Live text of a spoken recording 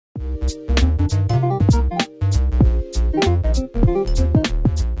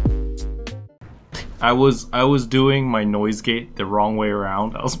I was doing my noise gate the wrong way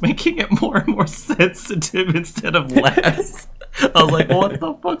around. I was making it more and more sensitive instead of less. I was like, what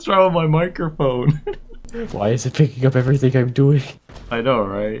the fuck's wrong with my microphone? Why is it picking up everything I'm doing? I know,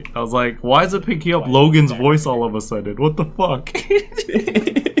 right? I was like, why is it picking up Logan's voice all of a sudden? What the fuck?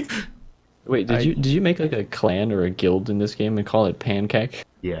 Wait, did you make like a clan or a guild in this game and call it Pancake?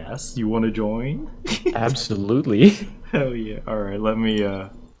 Yes, you want to join? Absolutely. Hell yeah! All right, let me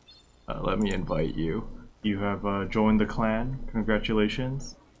invite you. You have joined the clan.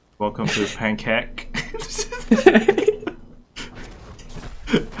 Congratulations. Welcome to Pancake.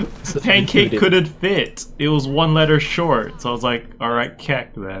 Pancake couldn't fit. It was one letter short, so I was like, all right,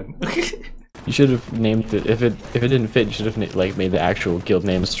 keck then. You should have named it if it didn't fit. You should have like made the actual guild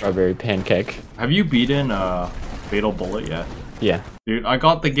name Strawberry Pancake. Have you beaten Fatal Bullet yet? Yeah. Dude, I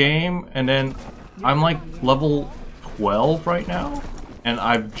got the game and then I'm like level 12 right now, and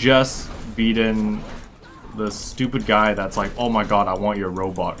I've just beaten the stupid guy that's like, oh my god, I want your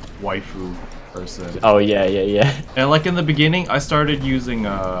robot waifu person. Oh yeah. And like in the beginning, I started using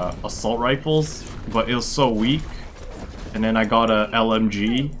assault rifles, but it was so weak. And then I got a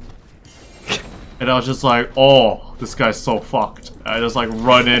LMG, and I was just like, oh, this guy's so fucked. I just like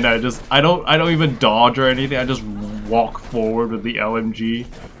run in. I don't even dodge or anything. I just walk forward with the LMG,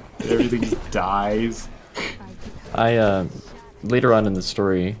 and everything just dies. Later on in the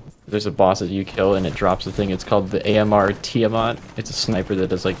story, there's a boss that you kill and it drops a thing. It's called the AMR Tiamat. It's a sniper that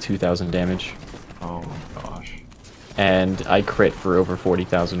does like 2,000 damage. Oh my gosh. And I crit for over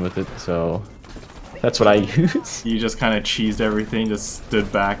 40,000 with it, so that's what I use. You just kind of cheesed everything, just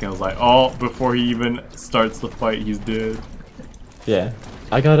stood back and was like, oh, before he even starts the fight, he's dead. Yeah.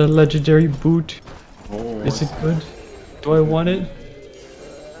 I got a legendary boot. Oh, is it good? Do I want it?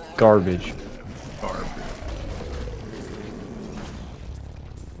 Garbage. Garbage.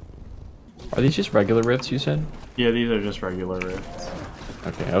 Are these just regular rifts, you said? Yeah, these are just regular rifts.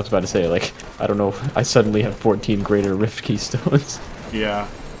 Okay, I was about to say, like, I don't know, I suddenly have 14 greater rift keystones. Yeah,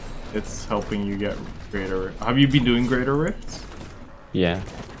 it's helping you get greater. Have you been doing greater rifts? Yeah.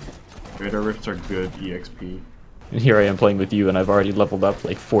 Greater rifts are good EXP. And here I am playing with you, and I've already leveled up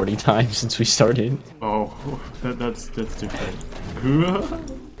like 40 times since we started. Oh, that's different.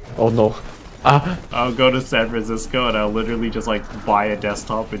 Oh no. Ah! I'll go to San Francisco and I'll literally just like buy a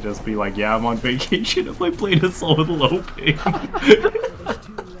desktop and just be like, yeah, I'm on vacation and I play this all with low ping. I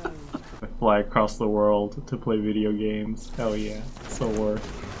fly across the world to play video games. Hell yeah, so worth.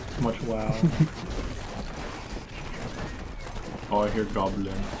 Much wow. Oh, I hear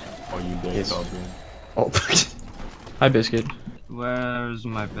Goblin. Oh, you dead, yes. Goblin. Oh, hi, Biscuit. Where's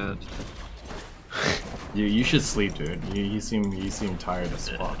my bed? You should sleep, dude. You seem tired as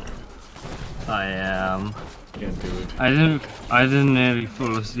fuck. I am. Can't do it. I didn't nearly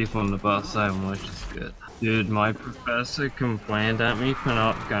fall asleep on the bus home, which is good. Dude, my professor complained at me for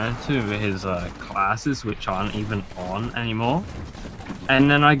not going to his classes, which aren't even on anymore. And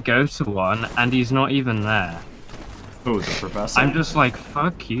then I go to one, and he's not even there. Who, the professor? I'm just like,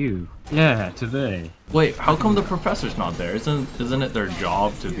 fuck you. Yeah, today. Wait, how come the professor's not there? Isn't it their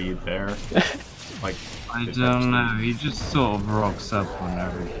job to be there? Like, I don't know, he just sort of rocks up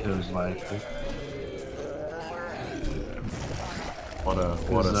whenever he feels like it. What a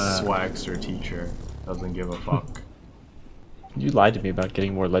swagster teacher. Doesn't give a fuck. You lied to me about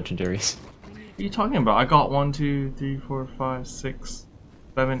getting more legendaries. What are you talking about? I got 1, 2, 3, 4, 5, 6,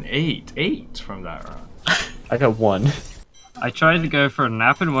 7, 8. 8 from that round. I got 1. I tried to go for a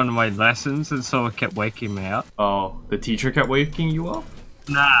nap in one of my lessons and someone kept waking me up. Oh, the teacher kept waking you up?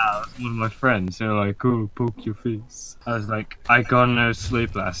 Nah, one of my friends, they were like, oh, poke your face. I was like, I got no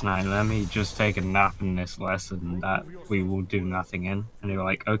sleep last night, let me just take a nap in this lesson that we will do nothing in. And they were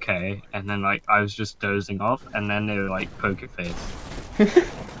like, okay. And then like, I was just dozing off, and then they were like, poke your face.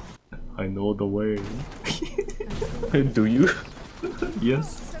 I know the way. Do you?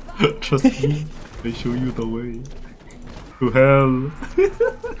 Yes. Trust me. I show you the way. To hell.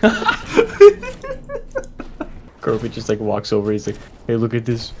 Kirby just like walks over, he's like, hey, look at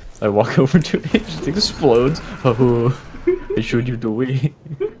this. I walk over to it, it just explodes. Oh, I showed you the way.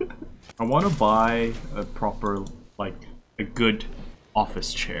 I want to buy a proper, like, a good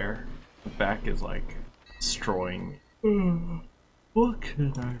office chair. The back is like destroying me. What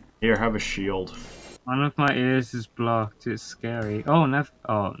can I? Here, have a shield. One of my ears is blocked, it's scary. Oh,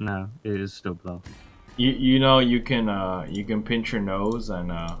 oh no, it is still blocked. You know, you can pinch your nose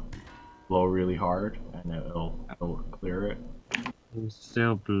and blow really hard, and it'll clear it. It's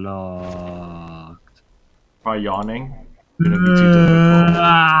still blocked. Try yawning. It's gonna be too difficult.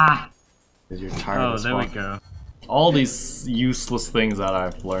 Ah! 'Cause you're tired as there we fuck. go. All these useless things that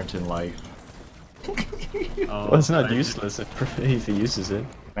I've learned in life. Well, it's not useless if he uses it.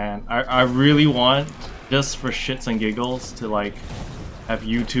 Man, I really want, just for shits and giggles, to like have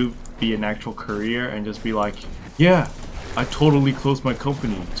YouTube be an actual career and just be like, yeah, I totally closed my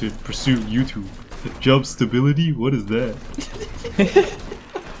company to pursue YouTube. Job stability? What is that?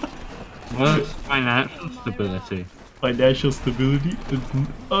 What's financial stability? Financial stability is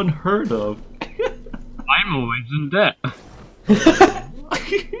unheard of. I'm always in debt.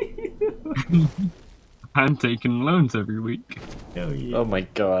 I'm taking loans every week. Hell yeah. Oh my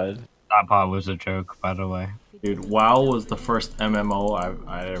god. That part was a joke, by the way. Dude, WoW was the first MMO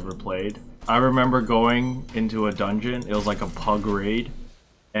I ever played. I remember going into a dungeon, it was like a pug raid,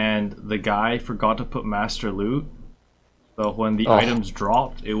 and the guy forgot to put master loot. So when the items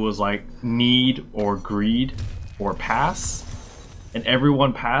dropped, it was like need or greed or pass. And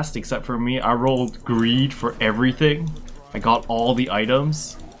everyone passed except for me. I rolled greed for everything. I got all the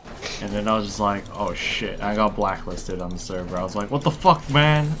items. And then I was just like, oh shit, I got blacklisted on the server. I was like, what the fuck,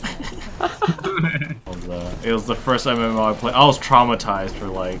 man? It was the first MMO I played. I was traumatized for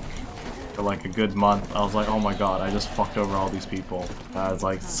like a good month. I was like, oh my god, I just fucked over all these people. I was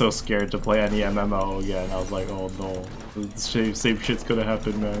like so scared to play any MMO again. I was like, oh no, the same shit's gonna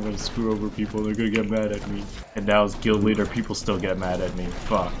happen, man. I'm gonna screw over people. They're gonna get mad at me. And now as guild leader, people still get mad at me.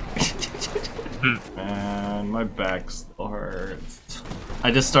 Fuck. Man, my back still hurts. I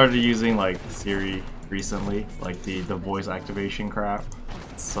just started using like Siri recently, like the voice activation crap.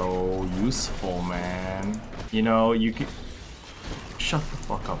 It's so useful, man. You know, you can shut the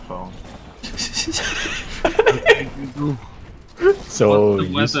fuck up, phone. So what's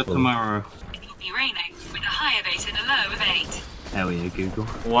the weather useful. tomorrow? It'll be raining with a high of 8 and a low of 8. Hell yeah, Google.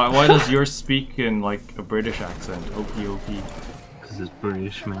 Why does yours speak in like a British accent? Okie dokie. Because it's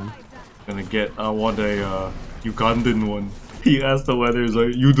British, man. Gonna get I want a Ugandan one. He asked the weather, he's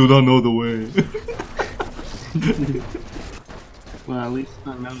like, you do not know the way. Well, at least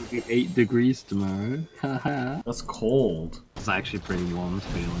I know it'll be 8 degrees tomorrow. Haha. That's cold. It's actually pretty warm, to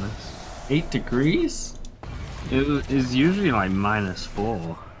be honest. 8 degrees? It is usually like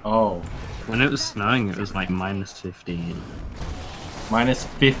 -4. Oh. When it was snowing, it was like -15. Minus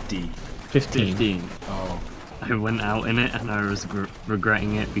 50. 15. Oh. I went out in it and I was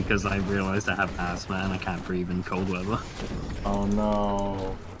regretting it because I realized I have asthma and I can't breathe in cold weather. Oh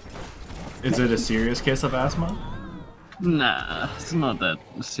no. Is it a serious case of asthma? Nah, it's not that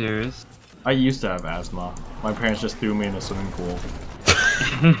serious. I used to have asthma. My parents just threw me in a swimming pool.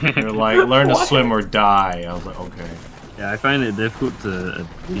 They're like, learn to swim or die. I was like, okay. Yeah, I find it difficult to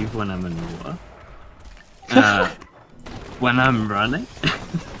breathe when I'm in the water. When I'm running.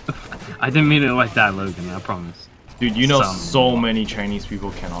 I didn't mean it like that, Logan, I promise. Dude, you know so many Chinese people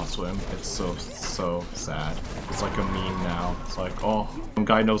cannot swim. It's so sad. It's like a meme now. It's like, oh, some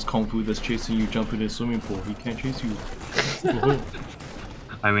guy knows Kung Fu that's chasing you, jump in a swimming pool. He can't chase you.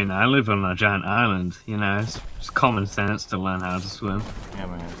 I mean, I live on a giant island, you know, it's common sense to learn how to swim. Yeah,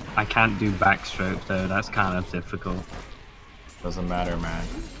 man. I can't do backstroke though, that's kind of difficult. Doesn't matter, man.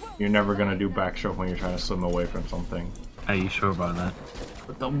 You're never gonna do backstroke when you're trying to swim away from something. Are you sure about that?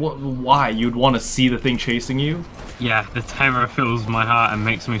 Why? You'd want to see the thing chasing you? Yeah, the terror fills my heart and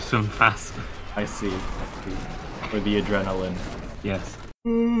makes me swim faster. I see. For the adrenaline. Yes.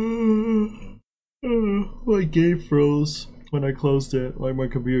 My game froze when I closed it. Like my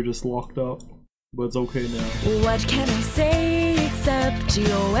computer just locked up. But it's okay now. What can I say except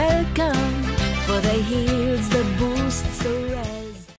you're welcome? For the hills, the